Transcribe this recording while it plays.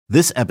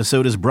This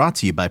episode is brought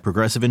to you by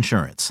Progressive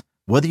Insurance.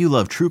 Whether you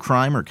love true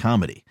crime or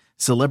comedy,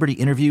 celebrity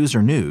interviews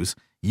or news,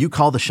 you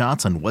call the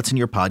shots on what's in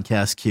your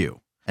podcast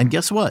queue. And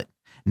guess what?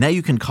 Now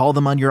you can call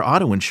them on your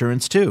auto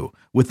insurance too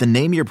with the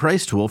Name Your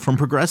Price tool from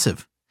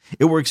Progressive.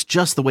 It works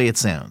just the way it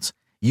sounds.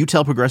 You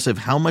tell Progressive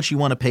how much you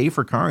want to pay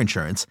for car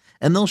insurance,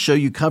 and they'll show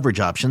you coverage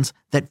options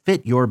that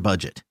fit your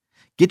budget.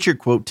 Get your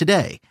quote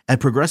today at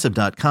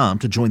Progressive.com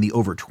to join the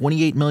over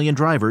 28 million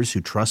drivers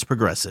who trust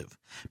Progressive.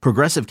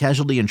 Progressive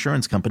Casualty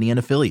Insurance Company and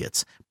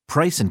Affiliates.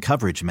 Price and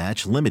coverage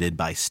match limited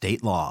by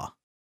state law.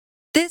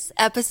 This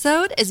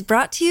episode is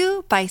brought to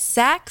you by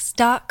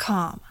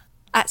Sax.com.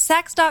 At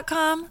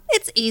Sax.com,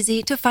 it's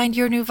easy to find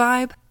your new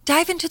vibe.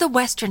 Dive into the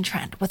Western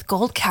trend with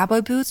gold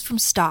cowboy boots from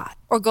Stott,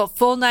 or go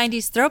full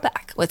 90s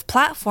throwback with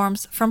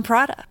platforms from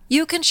Prada.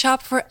 You can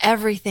shop for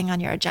everything on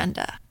your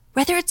agenda,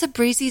 whether it's a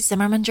breezy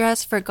Zimmermann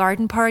dress for a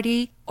garden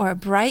party or a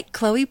bright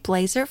Chloe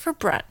blazer for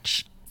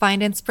brunch.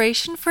 Find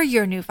inspiration for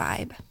your new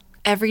vibe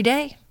every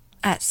day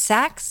at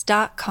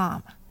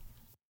Sax.com.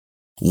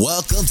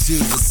 Welcome to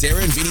the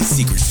Sarah and Vinny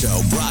Secret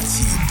Show, brought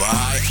to you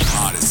by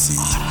Odyssey.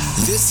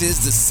 This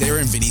is the Sarah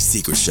and Vinny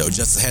Secret Show.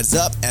 Just a heads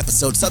up,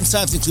 episodes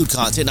sometimes include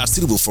content not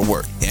suitable for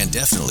work and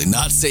definitely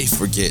not safe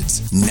for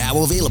kids.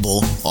 Now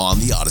available on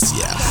the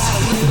Odyssey app.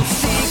 Got a little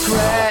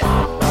secret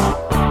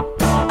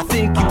I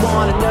think you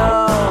want to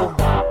know.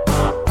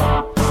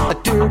 A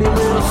dirty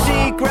little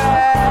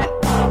secret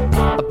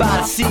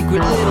about a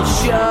secret little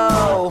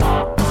show.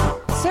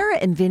 Sarah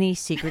and Vinny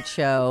Secret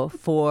Show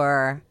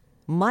for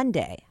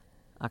Monday,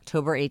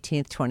 October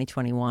 18th,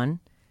 2021.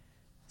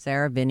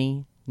 Sarah,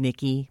 Vinny,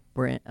 Nikki,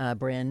 Bryn.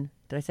 Did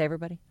I say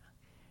everybody?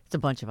 It's a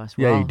bunch of us.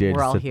 You did.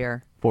 We're all Said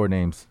here. 4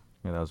 names.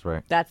 Yeah, that was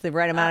right. That's the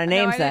right amount of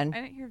names then.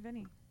 I didn't hear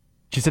Vinny.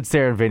 She said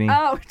Sarah and Vinny.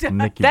 Oh, and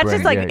Nikki, That's Bryn.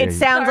 just like, Yeah, it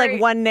sounds Sorry.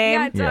 like one name.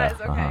 Yeah, it does.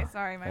 Yeah, Okay, uh-huh.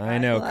 sorry, my bad. I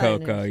know, Well,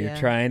 Coco. yeah. You're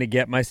trying to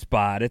get my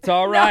spot. It's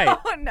all right.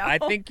 No. I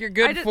think you're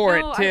good for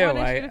it, too. I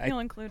wanted you to feel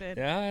included.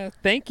 Yeah,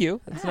 thank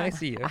you. That's nice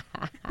of you.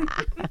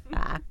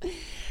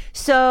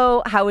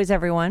 So, how is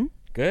everyone?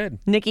 Good.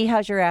 Nikki,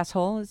 how's your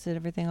asshole? Is it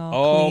everything all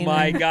Oh, clean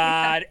my and,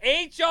 God.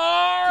 clean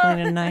HR!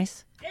 and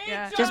nice?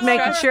 Yeah. Just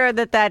making sure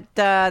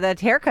that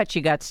haircut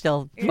you got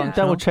still functional.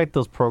 Double check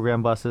those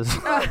program buses.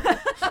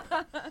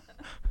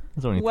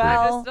 There's only 3.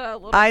 Well, Just a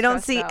little I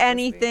don't stressed see out this week.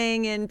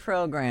 anything in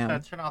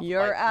program. turn off the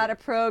You're lights. out of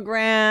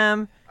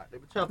program.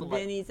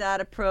 Vinny's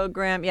out of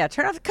program. Yeah,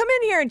 turn off. Come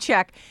in here and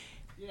check.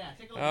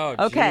 Oh,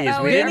 Okay. geez.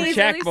 Oh, We didn't Vinny's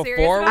check really serious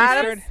before we about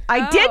Out this? started?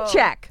 I did Oh.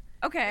 check.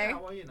 Okay.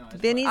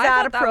 Vinny's I out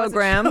thought of that was a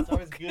program. It's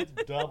always good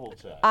to double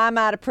check. I'm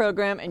out of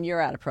program, and you're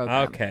out of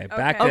program. Okay,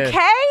 back to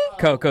Okay.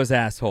 Coco's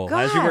asshole.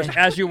 As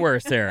God. you were,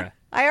 Sarah.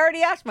 I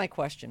already asked my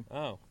question.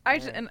 Oh.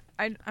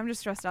 I'm just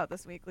stressed out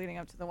this week leading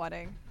up to the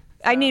wedding.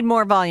 I need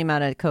more volume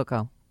out of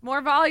Coco.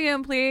 More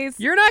volume, please.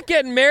 You're not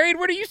getting married.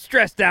 What are you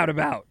stressed out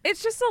about?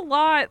 It's just a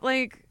lot.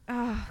 Like,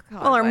 oh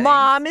God. Well, her weddings.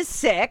 mom is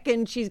sick,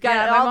 and she's got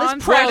Yeah, my all this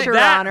mom's pressure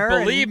that, on her.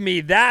 believe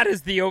me, that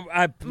is the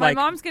My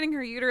mom's getting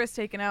her uterus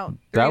taken out 3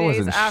 That days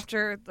wasn't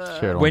after the.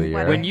 shared on when the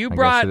air. when you I guess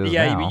brought it is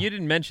yeah, now. you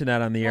didn't mention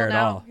that on the Well, air at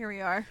now, all. here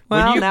we are.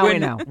 Well, now we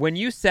know. When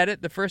you said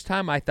it the first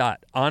time, I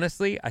thought I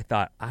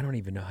don't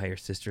even know how your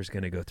sister's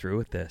going to go through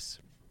with this.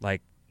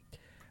 Like,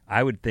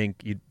 I would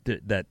think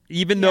that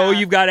even though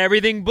you've got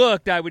everything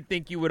booked, I would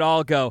think you would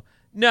all go,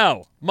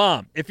 no,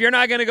 Mom, if you're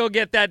not going to go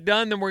get that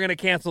done, then we're going to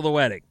cancel the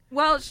wedding.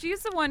 Well,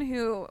 she's the one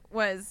who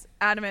was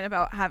adamant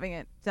about having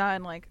it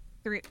done like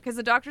 3, because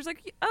the doctor's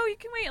like, oh, you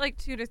can wait like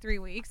 2 to 3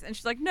 weeks, and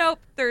she's like, nope,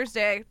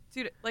 Thursday,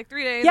 3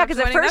 days. Yeah, after because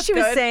the at wedding, first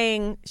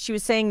that's she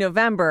was saying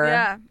November.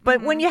 Yeah.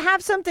 But when you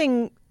have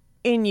something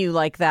in you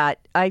like that,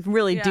 I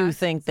really Yeah. do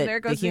think So that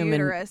there the goes the human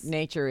uterus.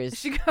 nature is.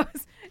 She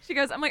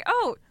goes. I'm like,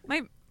 oh,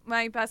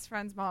 my best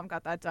friend's mom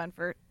got that done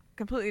for a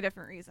completely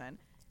different reason,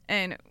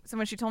 and so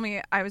when she told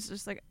me, I was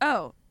just like,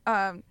 oh,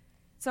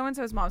 so and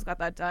so's mom's got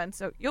that done,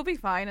 so you'll be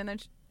fine. And then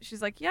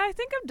she's like, yeah, I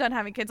think I'm done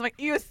having kids. I'm like,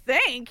 you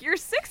think? You're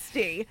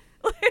 60?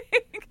 Like,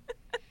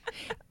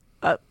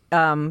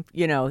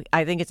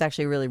 I think it's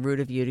actually really rude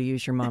of you to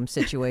use your mom's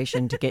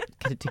situation to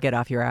get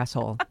off your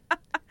asshole.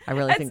 I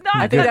really It's think not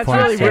I think Good that's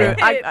point, really Sarah. rude.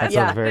 That's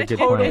a very good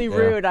totally point,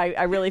 yeah. rude.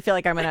 I really feel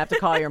like I'm gonna have to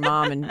call your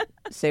mom and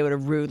say what a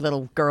rude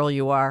little girl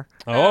you are.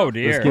 Oh,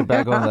 dear. Let's get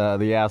back on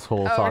the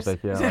asshole Oh,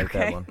 topic. Yeah, I like okay.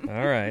 that one.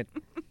 All right.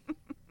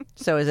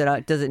 So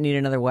does it need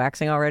another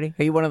waxing already?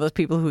 Are you one of those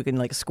people who can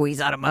like squeeze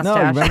out a No,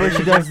 mustache? remember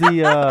she does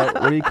the,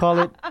 what do you call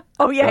it?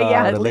 Oh yeah.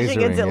 the At least she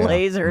gets it lasering, yeah.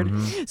 lasered.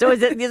 Mhm. So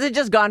is it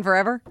just gone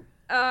forever?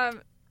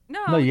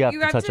 no, you have to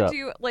touch to up.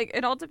 do like,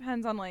 it all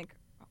depends on like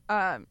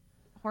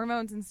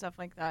hormones and stuff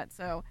like that.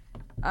 So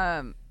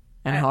And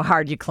how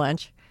hard you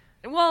clench?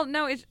 well,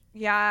 no, it's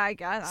I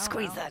guess I don't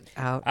Squeeze know. that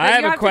out. I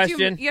have a To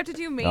question. you have to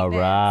do All maintenance.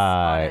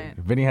 right. on it.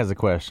 Vinny has a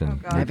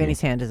question. Oh, God. Vinny's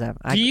hand is up.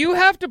 Do you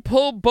have to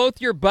pull both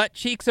your butt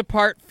cheeks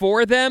apart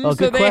for them Oh, so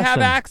good they have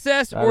question.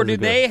 access, That or is a do good-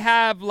 they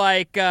have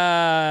like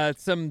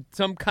some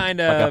kind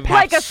of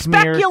Like a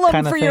smear speculum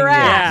kinda for thing, your yeah.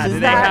 ass? yeah? Is Do they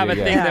that- have a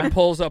Yeah. thing Yeah. that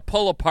pulls a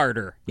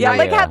pull-aparter? Yeah,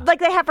 Yeah. like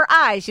they have for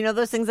eyes. You know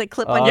those things that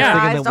clip on I your was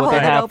eyes thinking to what hold they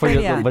it have open. for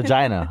your Yeah.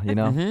 vagina, you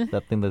know?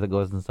 That thing that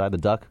goes inside the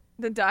duck.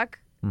 The duck.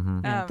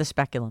 Yeah, the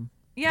speculum.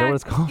 Yeah, that what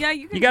it's called? Yeah,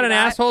 you can. You got do an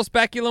that. asshole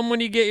speculum when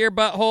you get your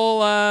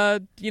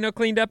butthole,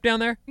 cleaned up down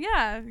there?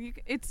 Yeah,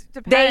 it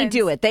depends. They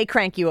do it. They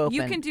crank you open.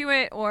 You can do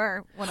it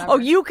or whatever. Oh,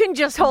 you can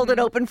just hold it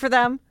open for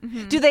them?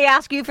 Do they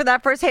ask you for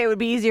that first? Hey, it would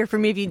be easier for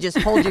me if you just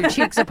hold your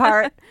cheeks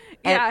apart.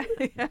 Yeah.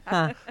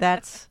 Huh,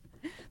 that's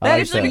I like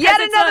usually that. because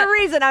yet it's another a-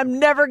 reason I'm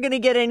never going to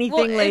get anything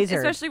Well, lasered.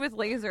 especially with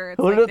laser. It's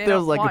What like if they there's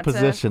don't like a want to-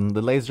 position?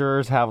 The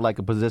lasers have like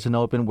a position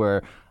open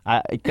where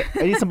I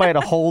need somebody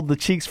to hold the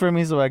cheeks for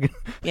me so I can.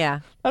 Yeah.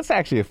 That's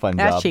actually a fun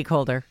Ass job. cheek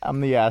holder.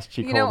 I'm the ass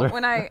cheek You know, holder.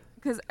 when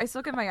because I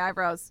still get my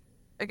eyebrows.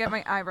 I get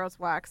my eyebrows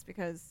waxed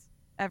because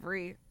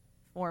every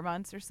 4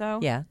 months or so.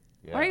 Yeah.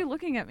 Why are you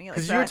looking at me like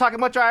Because that? you were talking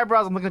about your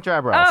eyebrows, I'm looking at your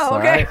eyebrows. Oh, all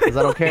okay. right? Is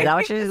that okay? Is that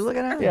what you're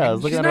looking at? Yeah, I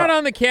was looking She's at not her.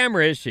 on the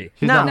camera, is she?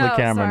 She's No. not on the No,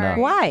 camera sorry.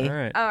 now. Why? All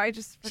right. Oh, I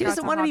just She forgot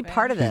doesn't want to be hop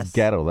part in. of She's this.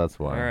 ghetto, that's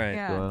why. All right. What's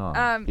Yeah. going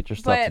on? Get your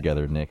stuff but-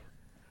 together, Nick.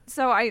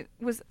 So I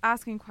was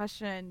asking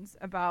questions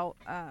about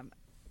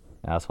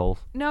Assholes.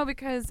 no,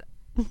 because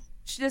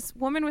this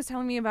woman was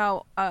telling me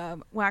about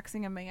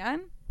waxing a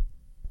man,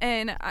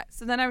 and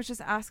so then I was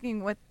just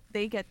asking what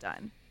they get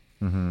done,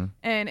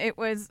 and it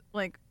was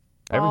like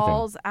Everything.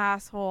 balls,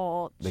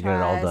 asshole, They get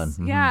it all done.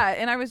 chest. Mhm. Yeah,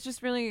 and I was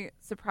just really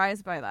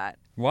surprised by that.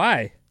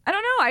 Why? I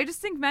don't know. I just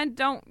think men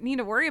don't need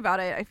to worry about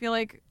it. I feel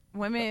like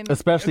women.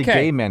 Especially Okay.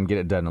 gay men get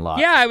it done a lot.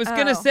 Yeah, I was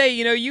going to Oh. say,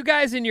 you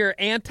guys in your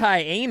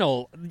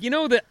anti-anal,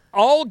 that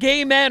all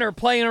gay men are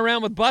playing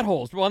around with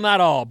buttholes. Well, not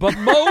all, but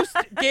most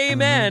gay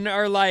men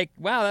are like,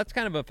 wow, that's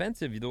kind of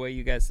offensive the way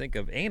you guys think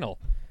of anal.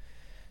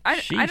 I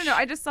don't know. Sheesh.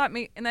 I just thought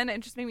and then it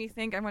just made me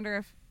think. I wonder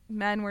if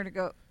men were to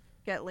go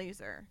get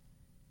laser.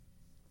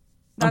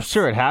 I'm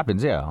sure it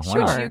happens, yeah. Why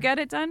Would not? you get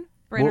it done?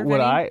 Bryn or Would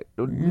Vinny? I?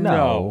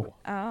 No.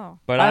 Oh.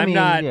 But I I'm mean,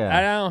 not, yeah.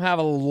 I don't have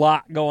a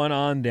lot going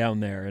on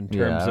down there in Yeah,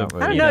 terms I of,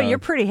 don't I don't know. You're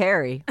pretty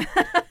hairy.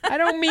 I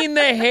don't mean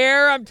the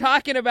hair. I'm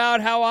talking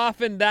about how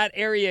often that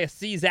area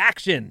sees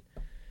action.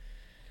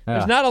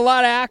 There's Yeah. not a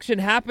lot of action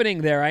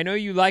happening there. I know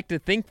you like to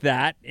think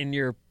that in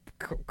your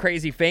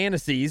crazy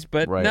fantasies,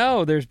 but Right.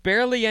 no, there's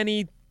barely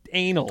any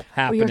anal Well,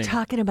 happening. you're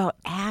talking about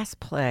ass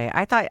play.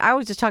 I thought I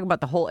was just talking about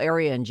the whole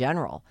area in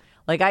general.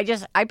 Like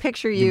I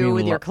picture you mean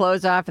with your lo-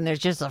 clothes off and there's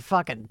just a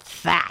fucking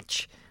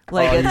thatch.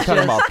 Like Oh, you're it's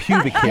talking just about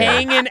pubic hair.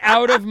 Hanging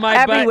out of my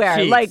Everywhere, butt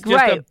cheeks. like, just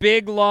right. a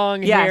big,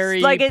 long,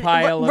 hairy like it,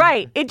 pile of...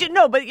 right.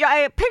 No, but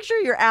I picture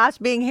your ass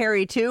being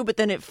hairy too, but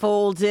then it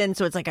folds in,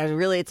 so it's like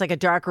a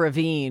dark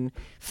ravine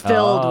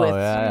filled Oh, with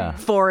yeah.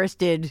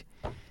 forested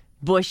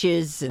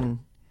bushes and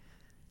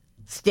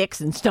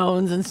sticks and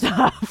stones and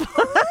stuff.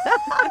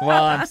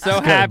 Well, I'm so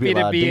gotta happy be a to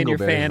lot of be in your dingleberries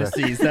there.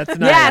 fantasies. That's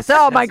nice. Yes.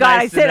 Oh my That's God!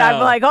 nice I said to I'm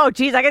know. like, oh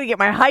geez, I got to get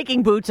my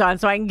hiking boots on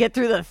so I can get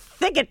through the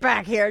thicket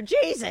back here.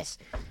 Jesus!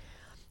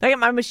 I get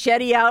my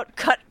machete out,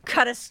 cut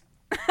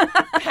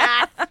a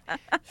path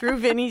through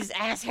Vinny's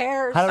ass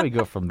hairs. How do we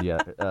go from there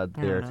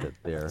to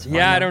there?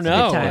 Yeah, I don't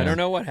know. I times. don't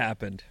know what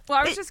happened. Well,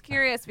 I was just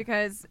curious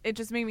because it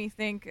just made me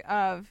think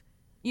of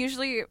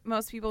usually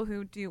most people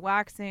who do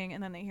waxing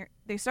and then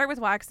they start with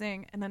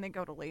waxing and then they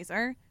go to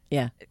laser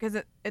Yeah. because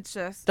it's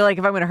just They're like,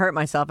 if I'm going to hurt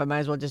myself, I might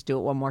as well just do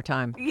it one more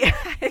time. yeah,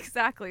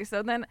 exactly.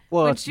 So then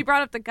Well, when she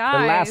brought up the It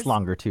guys, lasts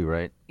longer too,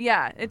 right?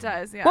 Yeah, it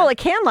does. Yeah. Well, it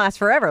can last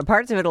forever.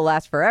 Parts of it will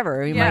last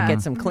forever. You might Yeah.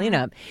 get some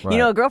cleanup. Right. You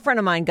know, a girlfriend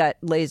of mine got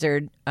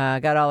lasered,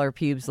 got all her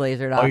pubes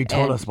lasered off. Oh, you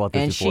told and- us about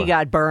this And before. she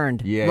got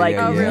burned. Yeah, like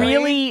yeah, yeah.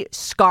 really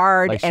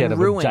scarred Like she and had a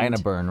ruined. vagina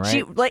burn, right?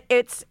 She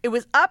it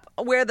was up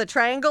where the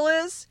triangle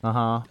is,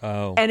 Uh-huh.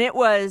 Oh. and it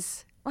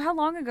was. well, how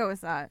long ago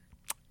was that?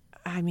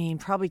 I mean,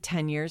 probably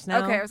 10 years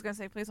now. Okay, I was gonna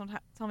say, please don't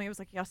tell me it was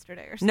like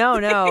yesterday or something.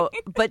 No.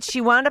 But she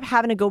wound up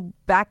having to go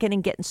back in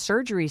and getting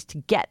surgeries to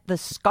get the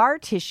scar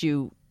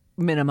tissue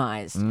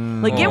minimized.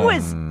 Like it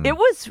was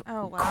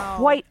Oh, wow.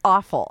 quite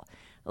awful.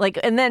 Like,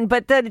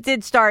 but then it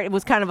did start. It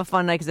was kind of a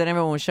fun night because then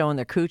everyone was showing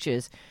their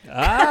cooches.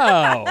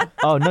 Oh.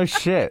 Oh, no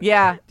shit.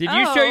 Yeah. Did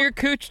you show Oh. your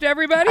cooch to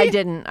everybody? I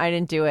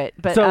didn't do it.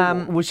 But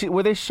So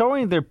were they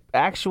showing their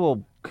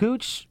actual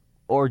cooch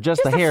or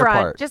just the hair front,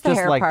 part? just the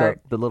hair like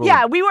part. The little.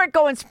 Yeah, we weren't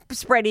going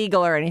spread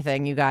eagle or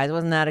anything, you guys. I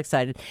wasn't that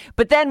excited.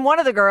 But then one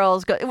of the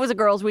girls, it was a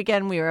girls'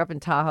 weekend. We were up in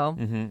Tahoe.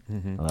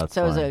 Oh, that's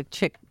So it was fine. a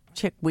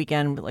chick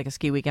weekend, like a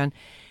ski weekend.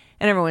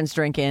 And everyone's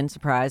drinking,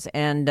 surprise.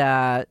 And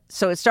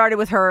so it started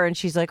with her, and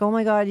she's like, oh,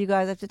 my God, you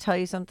guys, I have to tell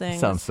you something.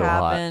 Sounds This so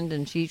hot. happened.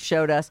 And she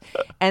showed us.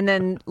 And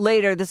then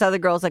later, this other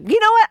girl's like, you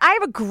know what? I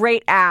have a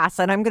great ass,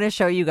 and I'm going to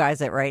show you guys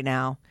it right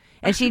now.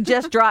 And she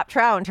just dropped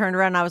trout and turned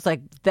around, and I was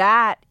like,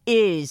 that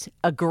is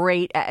a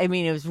great, I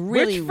mean, it was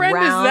really Which friend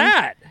round. is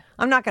that?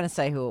 I'm not going to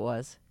say who it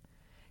was.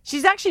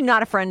 She's actually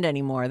not a friend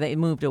anymore. They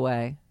moved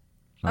away.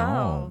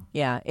 Oh.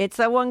 Yeah, it's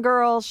that one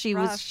girl. She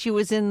Rough.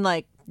 was in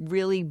like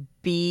really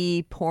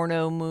B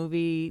porno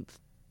movie.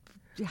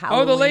 Oh, the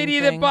Halloween lady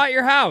thing. that bought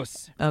your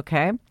house.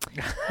 Okay,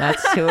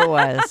 that's who it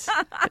was.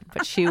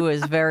 But she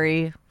was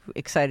very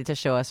excited to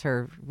show us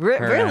her, Her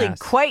really ass.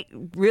 quite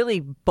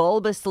really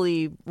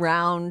bulbously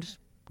round,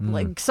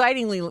 like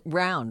excitingly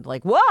round.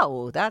 Like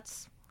whoa,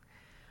 that's.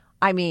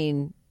 I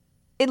mean,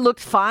 it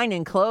looked fine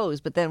in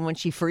clothes, but then when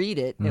she freed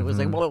it, it was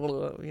like blah, blah,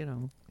 blah, blah,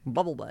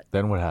 bubble butt.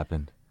 Then what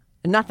happened?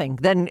 Nothing.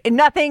 Then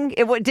nothing.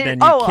 It did. Then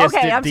you Oh, kissed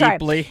okay. it I'm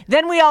deeply. sorry.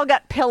 Then we all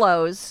got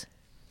pillows,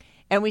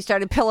 and we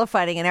started pillow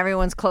fighting, and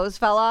everyone's clothes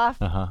fell off.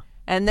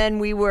 And then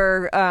we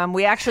were,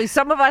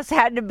 some of us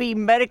had to be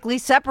medically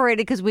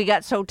separated because we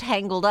got so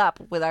tangled up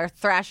with our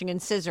thrashing and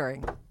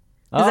scissoring.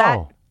 Is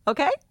that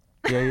okay?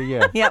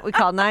 Yeah. Yeah, we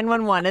called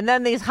 911. And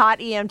then these hot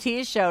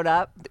EMTs showed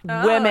up.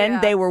 Women.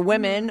 yeah. They were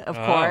women, of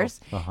course.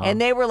 And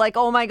they were like,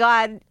 oh, my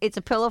God, it's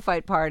a pillow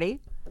fight party.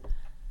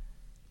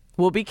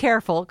 We'll be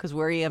careful because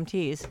we're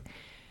EMTs.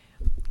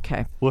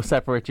 Okay. We'll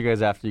separate you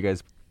guys after you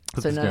guys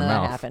put So this in none your of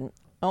that mouth. happened.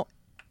 Oh,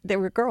 they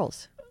were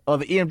girls. Oh,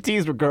 the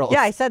EMTs were girls.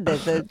 Yeah, I said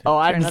that. Oh,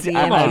 I turned out missed, the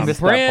Come I on, missed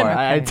Bryn.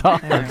 that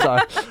part. I'm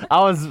sorry.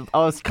 I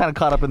was kind of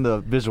caught up in the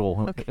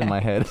visual in my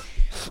head.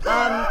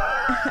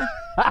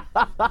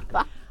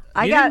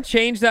 I You got didn't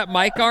change that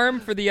mic arm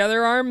for the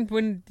other arm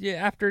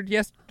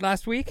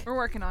last week? We're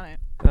working on it.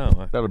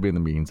 Oh, That'll be in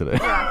the meeting today.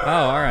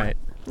 all right.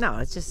 no.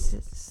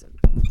 It's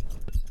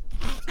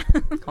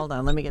hold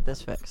on. Let me get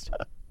this fixed.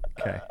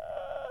 Okay.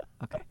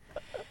 Okay.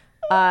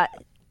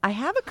 I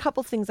have a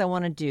couple things I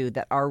want to do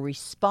that are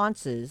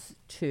responses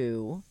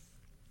to.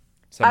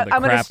 Some of the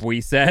I'm gonna crap we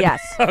said.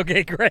 Yes.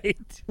 Okay,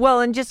 great. Well,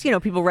 and just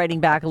people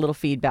writing back a little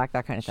feedback,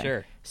 that kind of thing.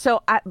 Sure.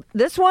 So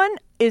this one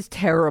is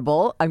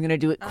terrible. I'm going to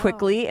do it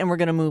quickly, and we're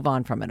going to move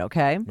on from it.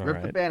 Okay. All Rip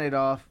the right. Band-Aid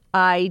off.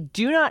 I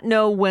do not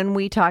know when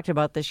we talked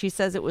about this. She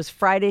says it was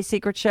Friday's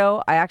Secret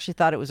Show. I actually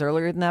thought it was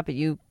earlier than that, but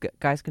you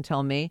guys can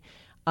tell me.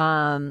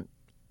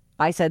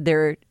 I said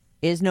there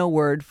is no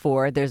word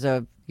for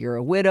you're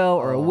a widow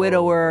or a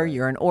widower,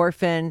 you're an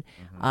orphan,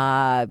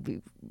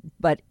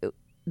 but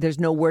there's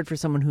no word for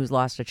someone who's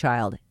lost a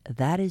child.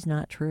 That is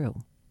not true.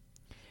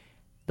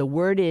 The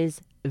word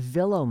is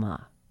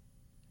viloma,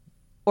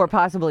 or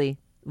possibly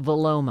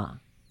viloma,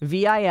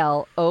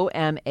 Vilomah.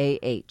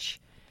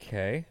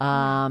 Okay.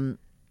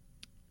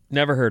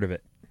 Never heard of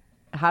it.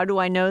 How do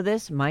I know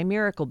this? My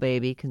miracle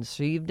baby,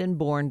 conceived and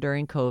born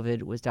during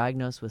COVID, was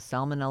diagnosed with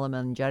salmonella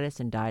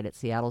meningitis and died at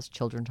Seattle's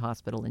Children's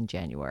Hospital in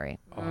January.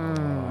 Oh,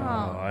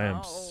 I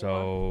am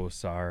so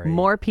sorry.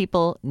 More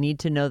people need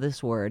to know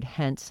this word,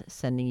 hence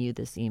sending you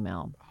this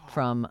email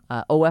from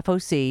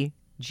OFOC,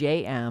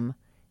 JM,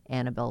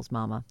 Annabelle's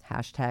mama,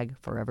 hashtag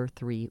forever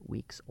 3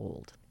 weeks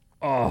old.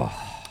 Oh,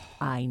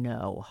 I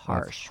know,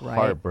 harsh, right?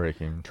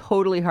 Heartbreaking.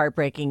 Totally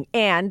heartbreaking.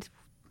 And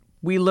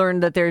we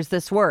learned that there's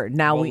this word.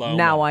 Now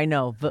Viloma. I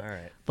know. all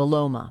right.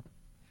 Viloma.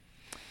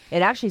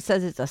 It actually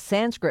says it's a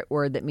Sanskrit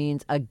word that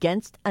means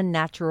against a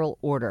natural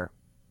order.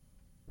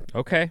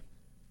 Okay.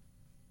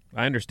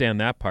 I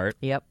understand that part.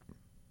 Yep.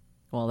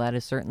 Well, that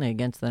is certainly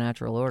against the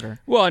natural order.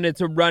 Well, and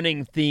it's a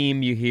running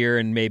theme you hear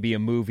in maybe a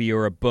movie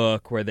or a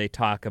book where they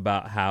talk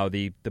about how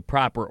the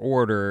proper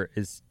order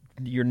is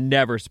you're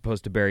never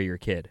supposed to bury your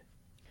kid.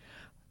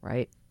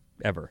 Right?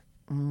 Ever.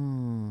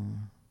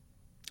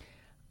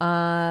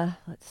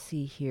 Let's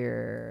see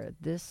here.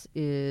 This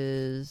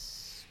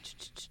is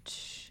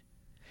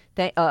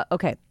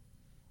okay.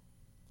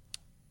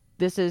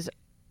 This is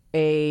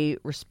a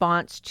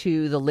response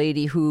to the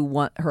lady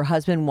who her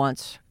husband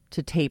wants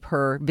to tape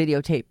her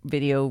video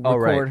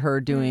record her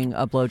doing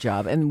a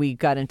blowjob, and we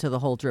got into the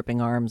whole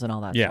dripping arms and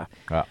all that Yeah.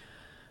 stuff.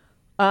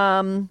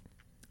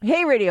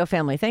 Hey, radio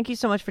family. Thank you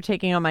so much for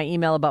taking on my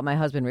email about my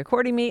husband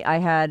recording me. I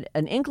had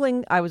an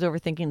inkling I was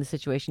overthinking the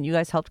situation. You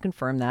guys helped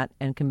confirm that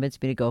and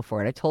convinced me to go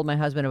for it. I told my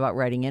husband about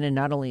writing in, and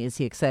not only is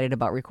he excited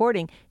about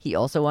recording, he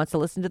also wants to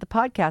listen to the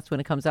podcast when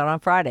it comes out on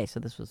Friday. So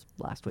this was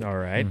last week. All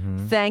right.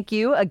 Thank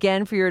you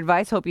again for your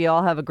advice. Hope you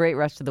all have a great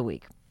rest of the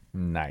week.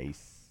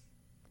 Nice.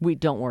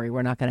 Don't worry.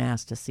 We're not going to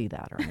ask to see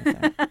that or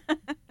anything.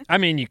 I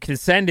mean, you can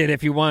send it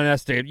if you want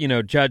us to,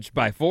 judge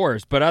by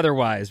force, but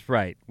otherwise,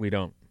 right, we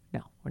don't.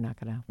 No, we're not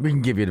going to. We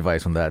can give you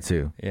advice on that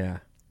too. Yeah.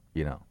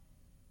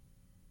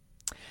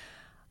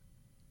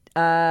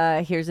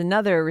 Here's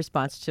another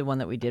response to one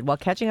that we did. While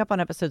catching up on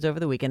episodes over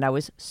the weekend, I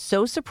was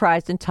so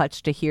surprised and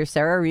touched to hear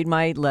Sarah read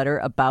my letter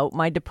about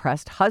my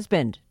depressed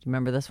husband. Do you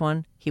remember this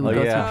one? He would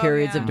go through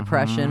periods of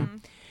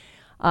depression.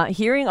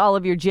 Hearing all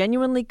of your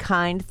genuinely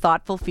kind,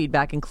 thoughtful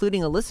feedback,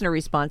 including a listener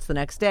response the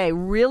next day,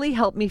 really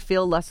helped me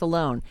feel less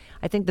alone.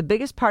 I think the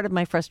biggest part of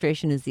my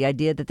frustration is the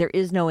idea that there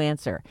is no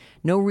answer,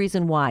 no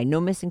reason why, no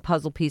missing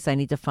puzzle piece I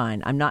need to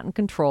find. I'm not in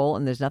control,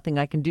 and there's nothing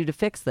I can do to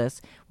fix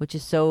this, which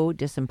is so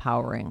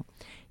disempowering.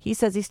 He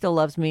says he still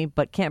loves me,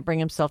 but can't bring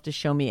himself to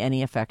show me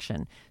any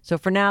affection. So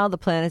for now, the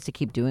plan is to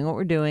keep doing what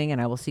we're doing, and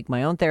I will seek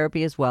my own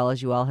therapy as well,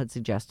 as you all had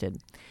suggested.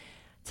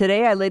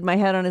 Today, I laid my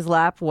head on his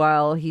lap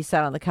while he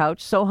sat on the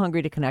couch, so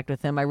hungry to connect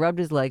with him. I rubbed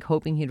his leg,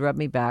 hoping he'd rub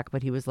me back,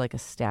 but he was like a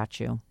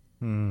statue.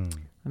 I'm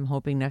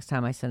hoping next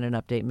time I send an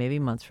update, maybe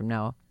months from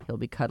now, he'll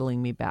be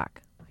cuddling me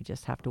back. I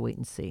just have to wait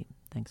and see.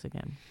 Thanks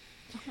again.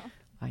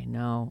 I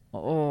know.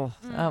 Oh,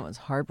 that was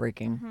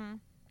heartbreaking.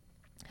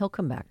 He'll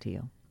come back to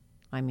you.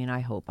 I mean,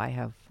 I hope. I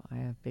have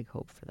big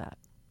hope for that.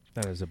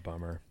 That is a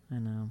bummer. I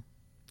know.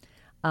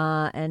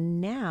 And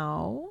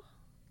now,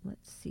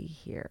 let's see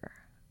here.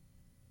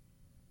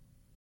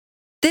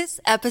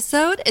 This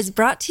episode is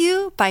brought to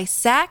you by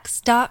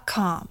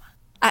Sax.com.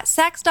 At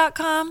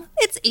Sax.com,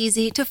 it's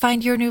easy to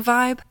find your new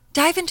vibe.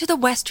 Dive into the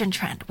Western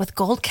trend with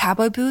gold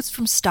cowboy boots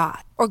from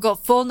Stott, or go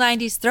full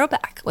 90s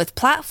throwback with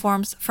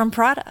platforms from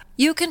Prada.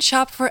 You can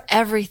shop for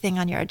everything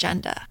on your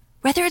agenda,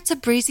 whether it's a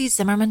breezy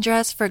Zimmermann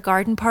dress for a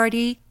garden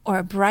party or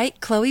a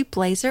bright Chloe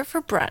blazer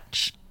for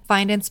brunch.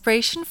 Find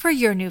inspiration for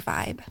your new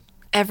vibe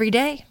every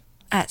day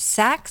at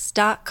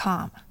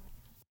Saks.com.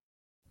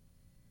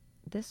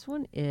 This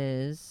one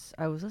is,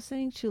 I was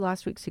listening to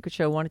last week's Secret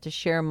Show, wanted to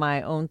share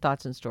my own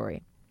thoughts and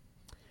story.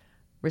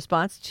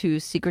 Response to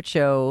Secret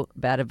Show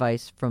bad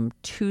advice from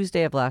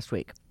Tuesday of last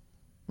week.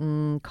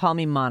 Call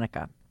me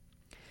Monica.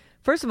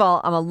 First of all,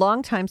 I'm a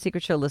longtime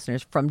Secret Show listener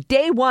from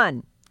day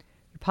one.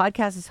 Your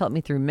podcast has helped me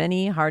through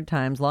many hard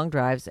times, long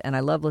drives, and I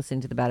love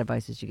listening to the bad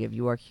advices you give.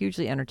 You are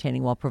hugely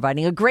entertaining while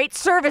providing a great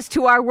service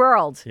to our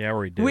world. Yeah,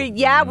 we do. We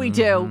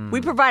do.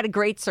 We provide a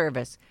great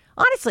service.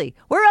 Honestly,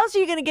 where else are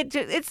you going to get to?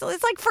 It's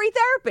like free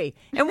therapy.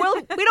 And we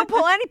don't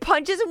pull any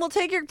punches, and we'll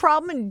take your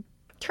problem and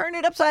turn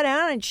it upside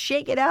down and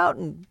shake it out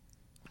and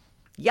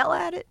yell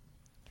at it,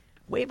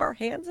 wave our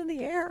hands in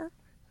the air.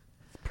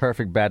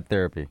 Perfect bad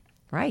therapy.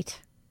 Right.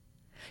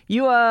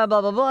 You, blah,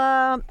 blah,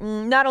 blah.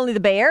 Not only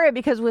the Bay Area,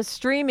 because with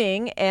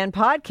streaming and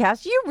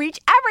podcasts, you reach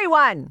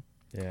everyone.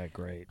 Yeah,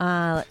 great.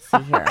 Let's see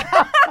here.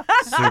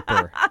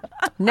 Super.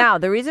 Now,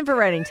 the reason for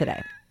writing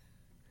today.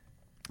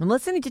 I'm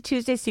listening to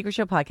Tuesday's Secret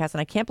Show podcast,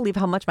 and I can't believe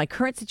how much my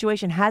current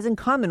situation has in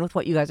common with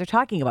what you guys are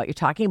talking about. You're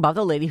talking about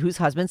the lady whose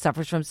husband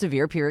suffers from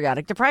severe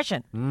periodic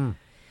depression.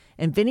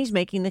 And Vinny's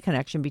making the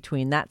connection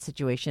between that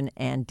situation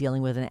and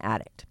dealing with an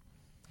addict.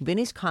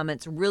 Vinny's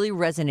comments really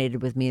resonated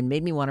with me and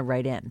made me want to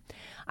write in.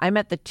 I'm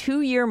at the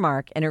 2-year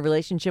mark in a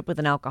relationship with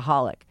an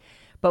alcoholic,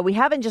 but we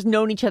haven't just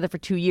known each other for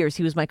 2 years.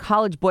 He was my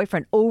college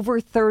boyfriend over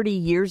 30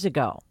 years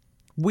ago.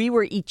 We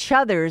were each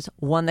other's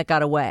one that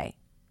got away.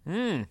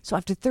 So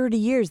after 30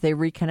 years, they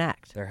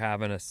reconnect. They're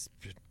having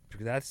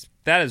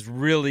that is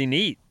really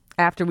neat.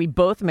 After we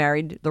both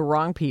married the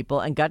wrong people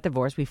and got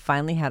divorced, we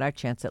finally had our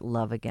chance at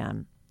love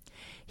again.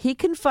 He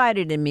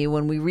confided in me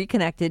when we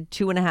reconnected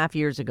 2.5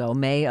 years ago,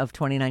 May of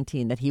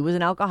 2019, that he was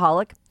an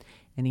alcoholic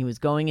and he was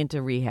going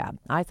into rehab.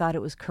 I thought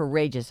it was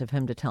courageous of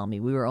him to tell me.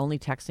 We were only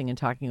texting and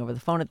talking over the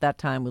phone at that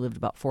time. We lived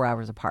about 4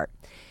 hours apart.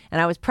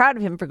 And I was proud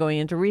of him for going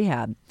into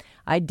rehab.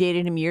 I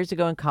dated him years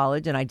ago in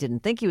college, and I didn't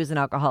think he was an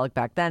alcoholic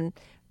back then,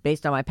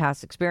 based on my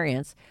past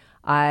experience.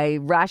 I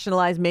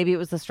rationalized maybe it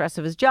was the stress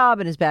of his job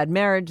and his bad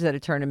marriage that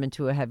had turned him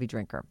into a heavy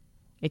drinker.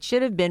 It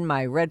should have been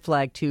my red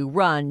flag to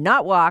run,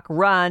 not walk,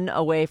 run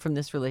away from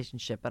this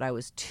relationship, but I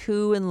was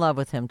too in love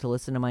with him to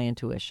listen to my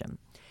intuition.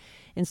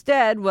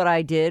 Instead, what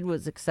I did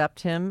was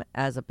accept him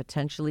as a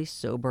potentially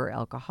sober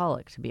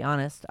alcoholic. To be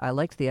honest, I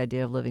liked the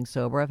idea of living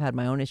sober. I've had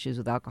my own issues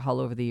with alcohol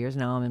over the years.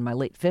 Now I'm in my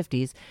late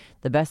 50s.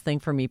 The best thing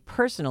for me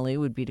personally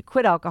would be to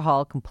quit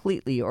alcohol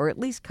completely, or at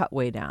least cut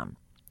way down.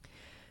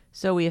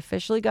 So we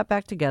officially got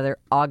back together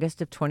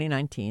August of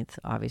 2019.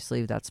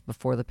 Obviously, that's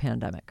before the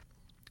pandemic.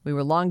 We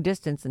were long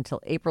distance until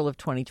April of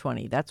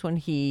 2020. That's when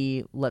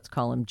he, let's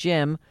call him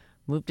Jim,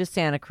 moved to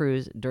Santa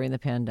Cruz during the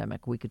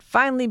pandemic. We could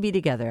finally be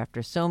together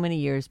after so many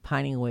years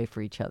pining away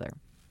for each other.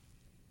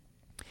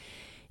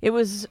 It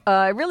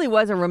really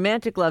was a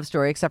romantic love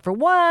story, except for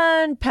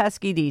one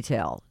pesky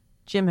detail.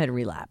 Jim had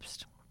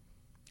relapsed.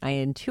 I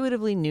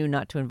intuitively knew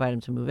not to invite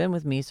him to move in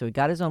with me, so he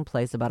got his own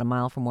place about a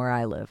mile from where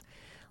I live.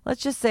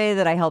 Let's just say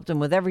that I helped him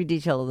with every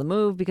detail of the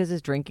move because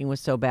his drinking was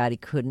so bad he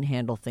couldn't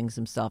handle things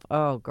himself.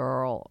 Oh,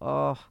 girl.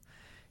 Oh.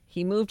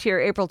 He moved here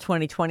April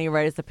 2020,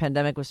 right as the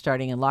pandemic was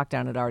starting and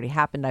lockdown had already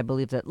happened. I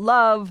believe that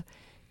love,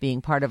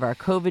 being part of our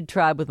COVID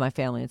tribe with my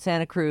family in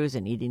Santa Cruz,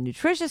 and eating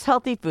nutritious,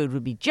 healthy food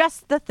would be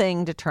just the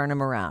thing to turn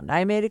him around.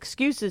 I made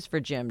excuses for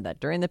Jim that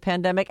during the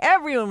pandemic,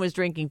 everyone was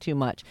drinking too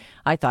much.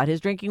 I thought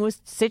his drinking was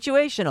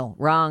situational.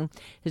 Wrong.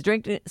 His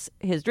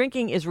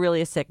drinking is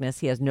really a sickness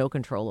he has no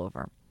control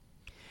over.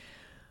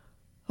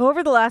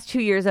 Over the last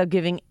 2 years, I've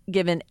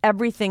given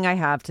everything I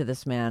have to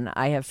this man.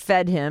 I have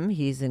fed him.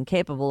 He's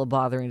incapable of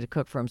bothering to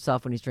cook for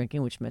himself when he's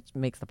drinking, which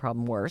makes the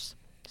problem worse.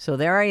 So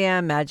there I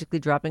am, magically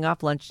dropping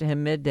off lunch to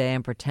him midday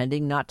and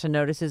pretending not to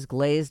notice his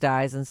glazed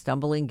eyes and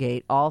stumbling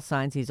gait, all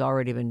signs he's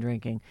already been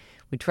drinking.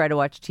 We try to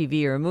watch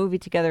TV or a movie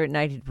together at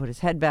night. He'd put his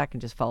head back and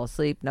just fall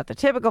asleep. Not the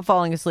typical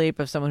falling asleep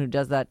of someone who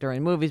does that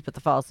during movies, but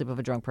the fall asleep of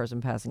a drunk person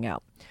passing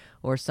out.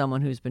 Or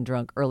someone who's been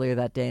drunk earlier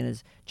that day and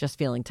is just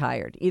feeling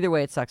tired. Either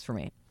way, it sucks for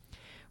me.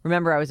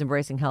 Remember, I was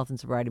embracing health and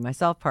sobriety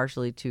myself,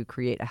 partially to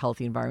create a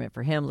healthy environment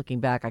for him. Looking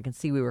back, I can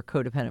see we were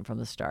codependent from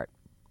the start.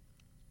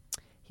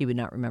 He would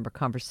not remember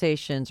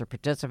conversations or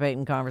participate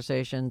in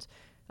conversations.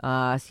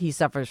 He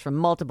suffers from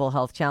multiple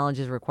health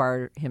challenges,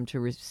 require him to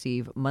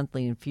receive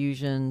monthly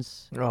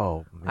infusions.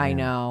 Oh, man. I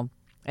know.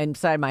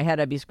 Inside my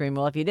head, I'd be screaming,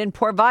 well, if you didn't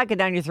pour vodka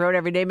down your throat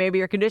every day, maybe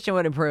your condition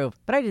would improve.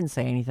 But I didn't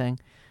say anything.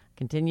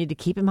 Continued to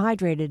keep him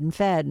hydrated and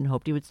fed and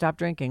hoped he would stop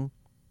drinking.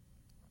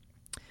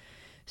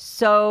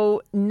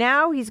 So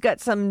now he's got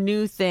some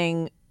new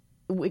thing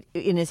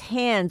in his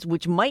hands,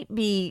 which might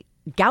be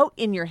gout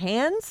in your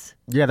hands.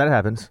 Yeah, that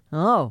happens.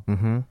 Oh.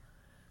 Mm-hmm.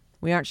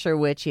 We aren't sure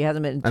which. He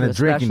hasn't been to and a the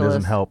drinking specialist.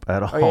 doesn't help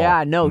at all. Oh,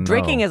 yeah, no.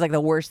 Drinking is like the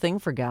worst thing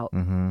for gout.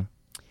 Mm-hmm.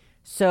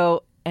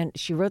 So and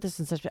she wrote this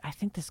in such. I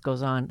think this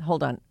goes on.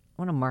 Hold on.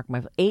 I want to mark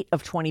my 8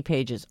 of 20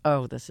 pages.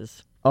 Oh, this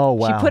is. Oh,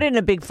 wow. She put it in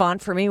a big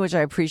font for me, which I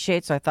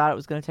appreciate. So I thought it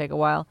was going to take a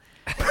while.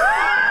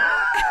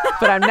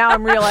 But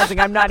I'm realizing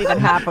I'm not even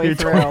halfway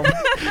through. All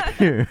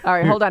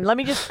right, hold on. Let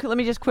me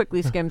just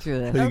quickly skim through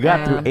this. You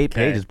got through 8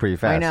 pages pretty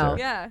fast. I know.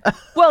 Sarah. Yeah.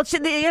 Well,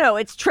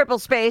 it's triple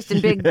spaced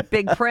and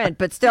big print,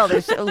 but still,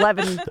 there's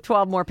 11,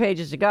 12 more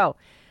pages to go.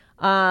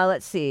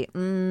 Let's see.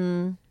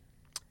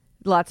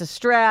 Lots of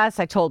stress.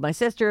 I told my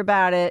sister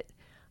about it.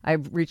 I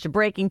reached a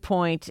breaking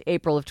point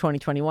April of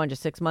 2021,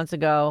 just 6 months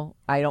ago.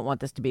 I don't want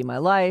this to be my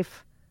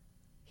life.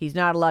 He's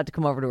not allowed to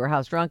come over to her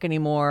house drunk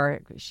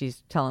anymore.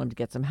 She's telling him to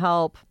get some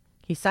help.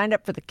 He signed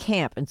up for the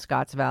camp in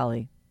Scotts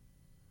Valley.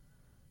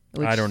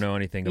 I don't know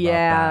anything about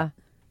yeah, that.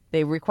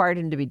 They required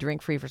him to be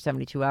drink-free for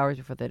 72 hours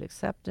before they'd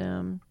accept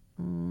him.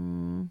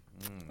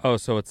 Oh,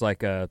 so it's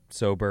like a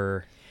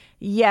sober...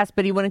 Yes,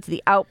 but he went into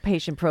the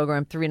outpatient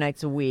program 3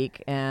 nights a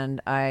week,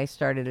 and I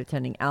started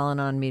attending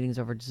Al-Anon meetings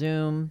over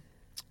Zoom.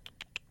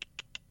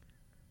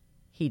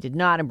 He did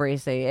not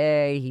embrace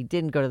AA. He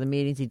didn't go to the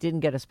meetings. He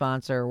didn't get a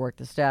sponsor or work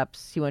the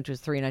steps. He went to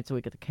his 3 nights a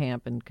week at the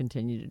camp and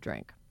continued to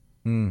drink.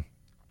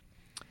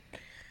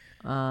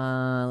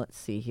 Let's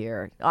see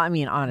here. I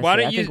mean,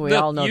 honestly, I think we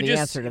all know the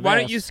answer to this. Why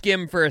don't you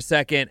skim for a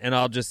second, and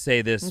I'll just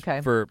say this Okay.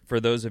 for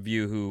those of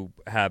you who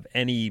have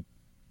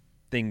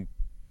anything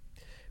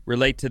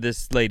relate to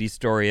this lady's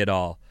story at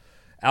all.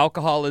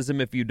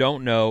 Alcoholism, if you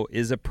don't know,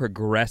 is a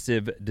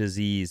progressive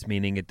disease,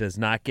 meaning it does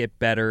not get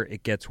better,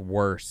 it gets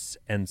worse.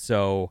 And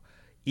so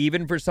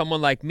even for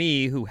someone like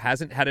me who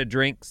hasn't had a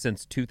drink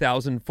since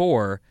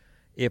 2004,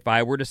 if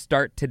I were to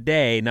start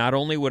today, not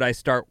only would I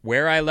start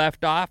where I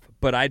left off,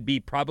 but I'd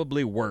be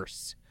probably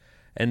worse.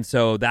 And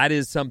so that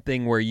is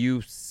something where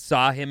you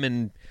saw him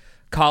in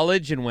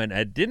college and went,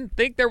 I didn't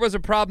think there was a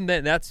problem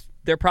then.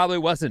 There probably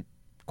wasn't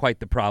quite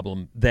the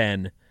problem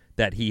then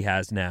that he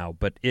has now,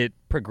 but it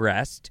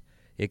progressed,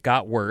 it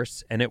got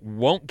worse, and it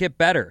won't get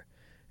better.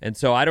 And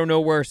so I don't know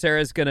where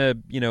Sarah's going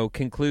to,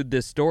 conclude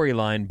this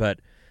storyline, but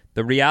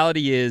the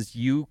reality is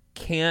you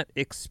can't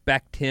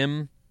expect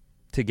him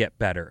to get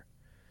better.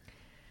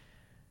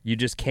 You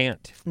just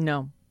can't.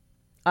 No.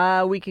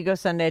 A week ago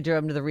Sunday, I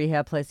drove him to the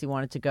rehab place he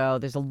wanted to go.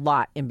 There's a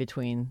lot in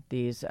between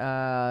these.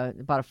 About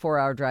a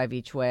 4-hour drive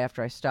each way.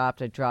 After I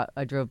stopped,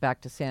 I drove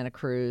back to Santa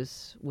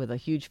Cruz with a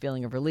huge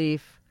feeling of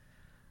relief.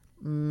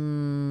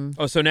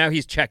 Oh, so now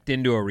he's checked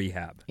into a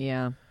rehab.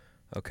 Yeah.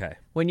 Okay.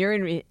 When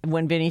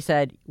Vinny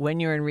said, when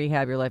you're in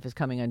rehab, your life is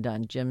coming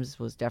undone, Jim's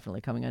was definitely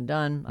coming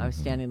undone. I was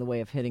standing in the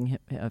way of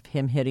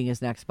him hitting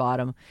his next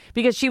bottom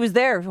because she was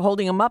there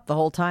holding him up the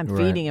whole time,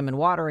 feeding him and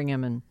watering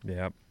him. And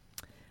Yep.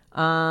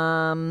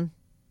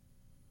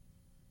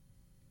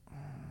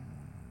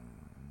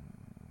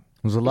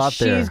 There's a lot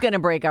there. She's going to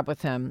break up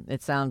with him,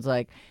 it sounds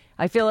like.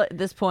 I feel at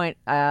this point,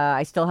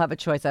 I still have a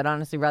choice. I'd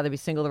honestly rather be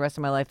single the rest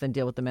of my life than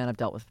deal with the man I've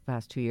dealt with the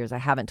past 2 years. I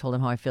haven't told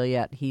him how I feel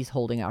yet. He's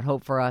holding out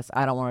hope for us.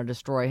 I don't want to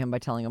destroy him by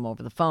telling him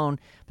over the phone,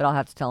 but I'll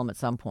have to tell him at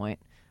some point.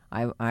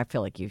 I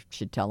feel like you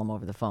should tell him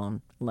over the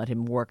phone. Let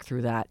him work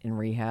through that in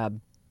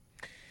rehab.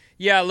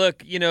 Yeah, look,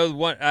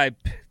 the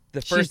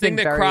first thing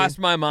that crossed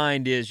my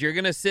mind is you're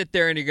going to sit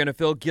there and you're going to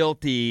feel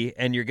guilty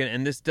and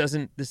this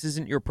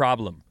isn't your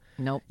problem.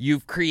 Nope.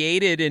 You've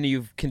created and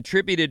you've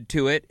contributed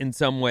to it in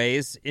some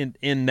ways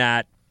in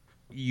that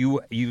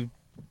you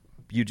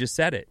just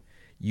said it.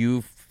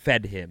 You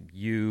fed him.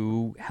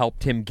 You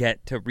helped him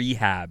get to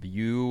rehab.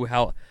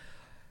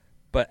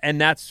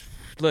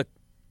 Look,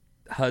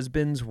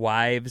 husbands,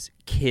 wives,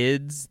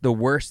 kids, the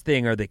worst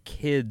thing are the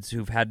kids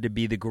who've had to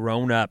be the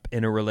grown-up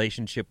in a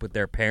relationship with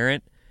their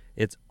parent.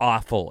 It's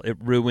awful. It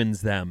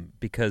ruins them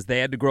because they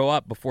had to grow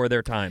up before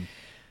their time.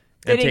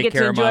 They didn't get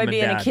to enjoy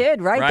being a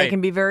kid, right? They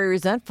can be very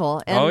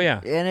resentful.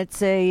 And, and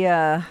it's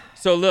a...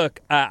 So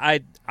look, I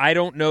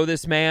don't know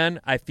this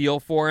man. I feel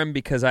for him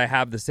because I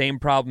have the same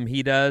problem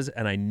he does,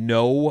 and I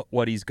know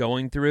what he's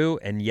going through.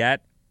 And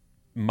yet,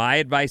 my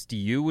advice to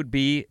you would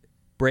be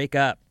break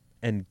up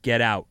and get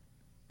out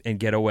and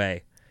get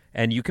away.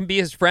 And you can be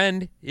his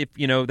friend if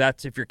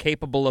you're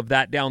capable of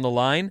that down the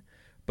line.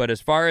 But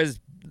as far as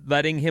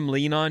letting him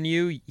lean on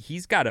you,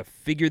 he's got to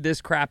figure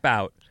this crap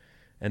out.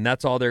 And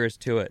that's all there is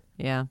to it.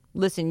 Yeah.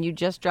 Listen, you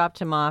just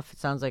dropped him off. It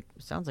sounds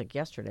like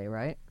yesterday,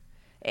 right?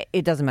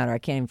 It doesn't matter. I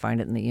can't even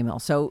find it in the email.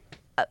 So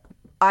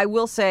I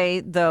will say,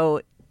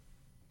 though,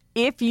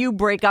 if you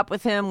break up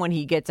with him when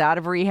he gets out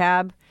of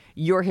rehab,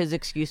 you're his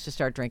excuse to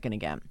start drinking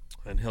again.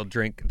 And he'll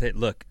drink.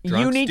 Look,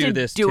 drunks you need do to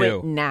this do too.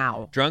 it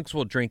now. Drunks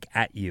will drink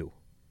at you.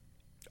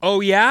 Oh,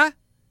 yeah?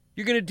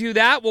 You're going to do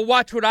that? Well,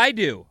 watch what I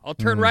do. I'll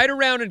turn right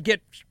around and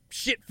get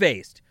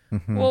shit-faced.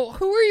 Well,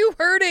 who are you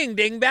hurting,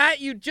 dingbat?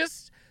 You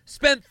just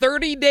spent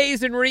 30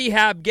 days in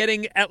rehab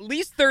getting at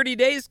least 30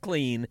 days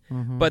clean,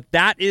 but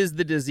that is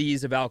the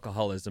disease of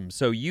alcoholism.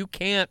 So you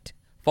can't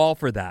fall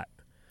for that.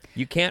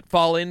 You can't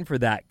fall in for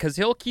that because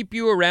he'll keep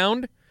you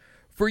around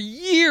for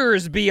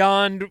years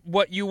beyond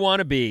what you want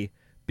to be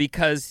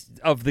because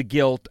of the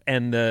guilt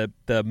and the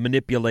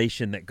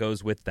manipulation that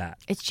goes with that.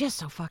 It's just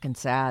so fucking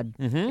sad.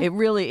 It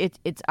really,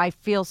 it's. I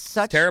feel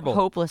such terrible.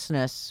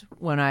 hopelessness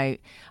when I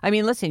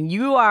mean, listen,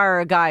 you are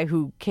a guy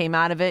who came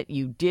out of it.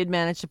 You did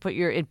manage to put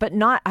but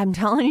not, I'm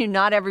telling you,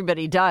 not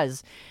everybody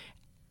does.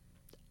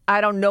 I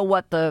don't know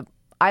what the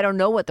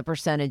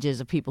percentage is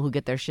of people who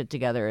get their shit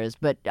together is,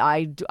 but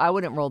I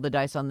wouldn't roll the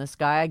dice on this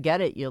guy. I get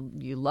it. You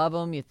love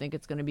him. You think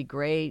it's going to be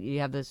great.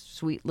 You have this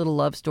sweet little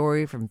love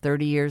story from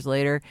 30 years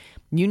later.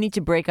 You need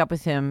to break up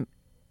with him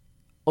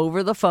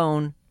over the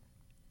phone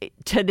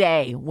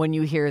today when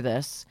you hear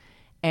this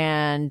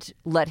and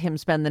let him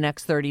spend the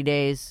next 30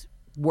 days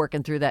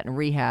working through that in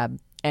rehab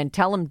and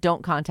tell him,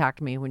 don't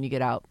contact me when you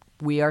get out.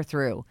 We are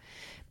through.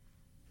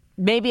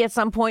 Maybe at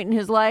some point in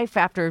his life,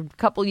 after a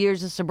couple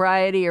years of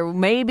sobriety, or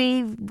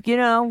maybe,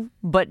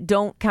 but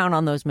don't count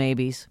on those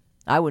maybes.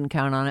 I wouldn't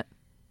count on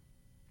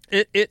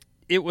it.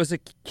 It was a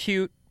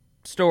cute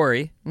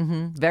story.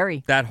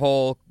 Very. That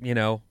whole,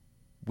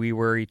 we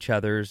were each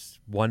other's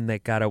one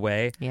that got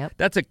away. Yep.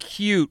 That's a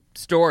cute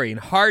story and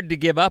hard to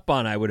give up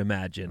on, I would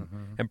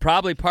imagine, and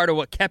probably part of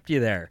what kept you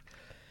there.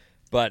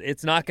 But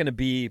it's not going to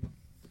be,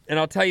 and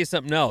I'll tell you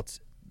something else.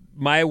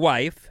 My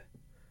wife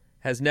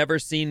has never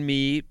seen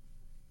me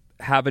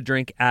have a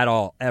drink at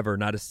all, ever,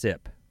 not a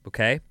sip,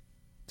 okay?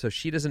 So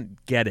she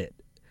doesn't get it.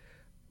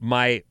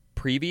 My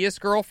previous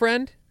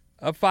girlfriend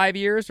of 5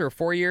 years or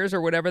 4 years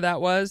or whatever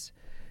that was,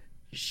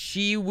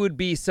 she would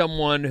be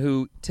someone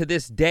who, to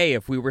this day,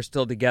 if we were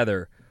still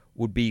together,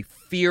 would be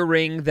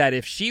fearing that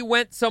if she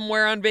went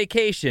somewhere on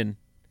vacation,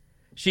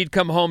 she'd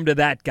come home to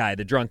that guy,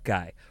 the drunk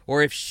guy.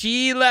 Or if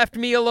she left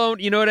me alone,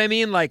 you know what I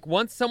mean? Like,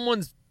 once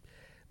someone's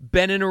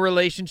been in a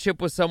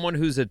relationship with someone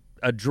who's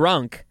a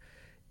drunk,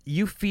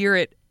 you fear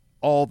it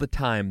all the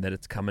time that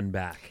it's coming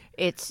back.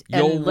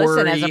 You'll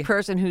listen, as a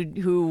person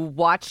who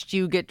watched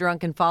you get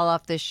drunk and fall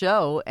off this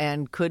show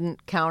and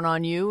couldn't count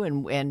on you,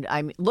 and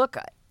I mean, look,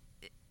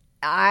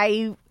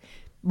 I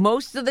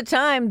most of the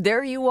time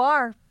there you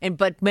are,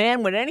 but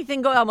man, when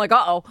anything goes, I'm like,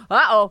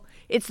 uh-oh.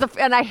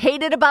 And I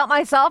hate it about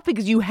myself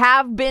because you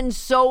have been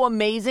so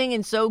amazing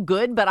and so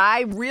good, but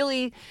I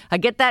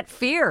get that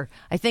fear.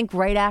 I think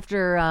right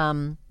after,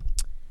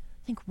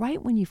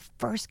 right when you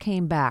first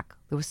came back,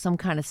 there was some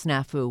kind of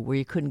snafu where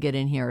you couldn't get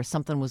in here or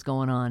something was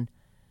going on.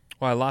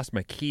 Well, I lost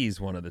my keys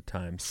one of the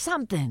times.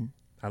 Something.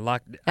 I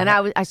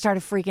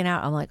started freaking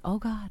out. I'm like, oh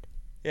God.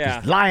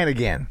 Yeah. He's lying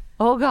again.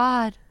 Oh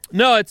God.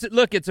 No, it's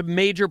a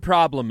major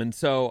problem. And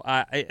so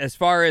as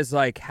far as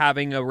like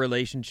having a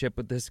relationship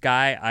with this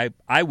guy,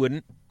 I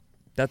wouldn't.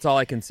 That's all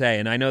I can say.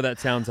 And I know that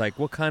sounds like,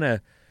 what kind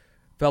of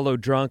fellow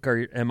drunk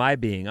am I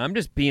being? I'm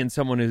just being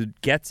someone who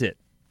gets it.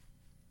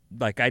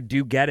 Like, I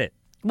do get it.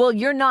 Well,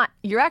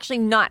 you're actually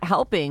not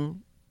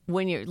helping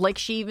when you're, like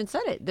she even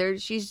said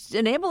it, she's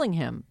enabling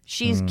him.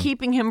 She's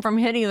keeping him from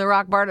hitting the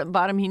rock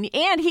bottom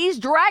and he's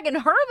dragging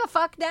her the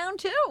fuck down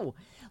too.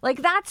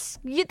 Like, that's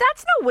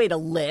no way to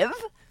live.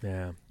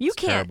 Yeah, you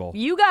can't. Terrible.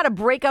 You got to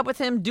break up with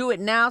him. Do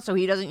it now so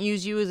he doesn't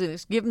use you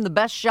give him the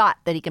best shot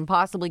that he can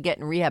possibly get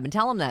in rehab, and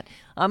tell him that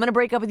I'm going to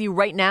break up with you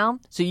right now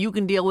so you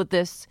can deal with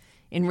this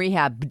in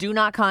rehab. Do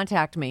not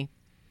contact me.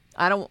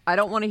 I don't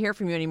want to hear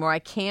from you anymore. I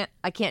can't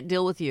I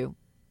with you.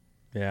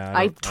 Yeah,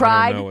 I've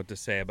tried. I don't know what to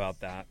say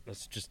about that.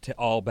 It's just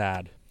all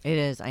bad. It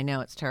is. I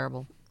know it's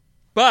terrible.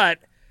 But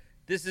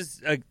this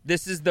is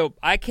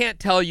I can't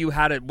tell you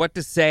what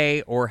to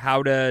say or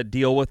how to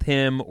deal with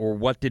him or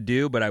what to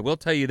do, but I will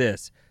tell you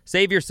this.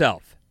 Save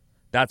yourself.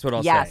 That's what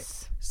I'll say.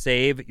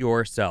 Save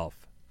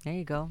yourself. There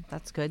you go.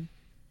 That's good.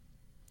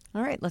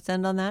 All right, let's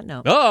end on that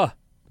note. Oh,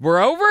 we're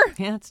over?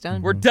 Yeah, it's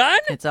done. We're done?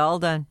 It's all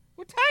done.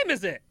 What time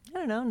is it? I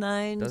don't know,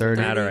 9. Doesn't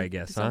matter, I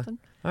guess, huh?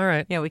 All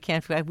right. Yeah,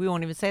 we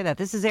won't even say that.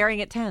 This is airing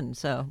at 10,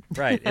 so.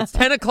 Right. It's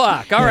 10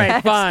 o'clock. All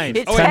right, fine.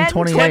 It's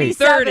 10:28.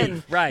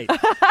 20:30. Right.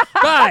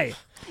 Bye.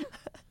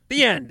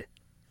 The end.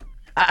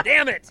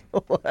 Damn it.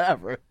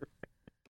 Whatever.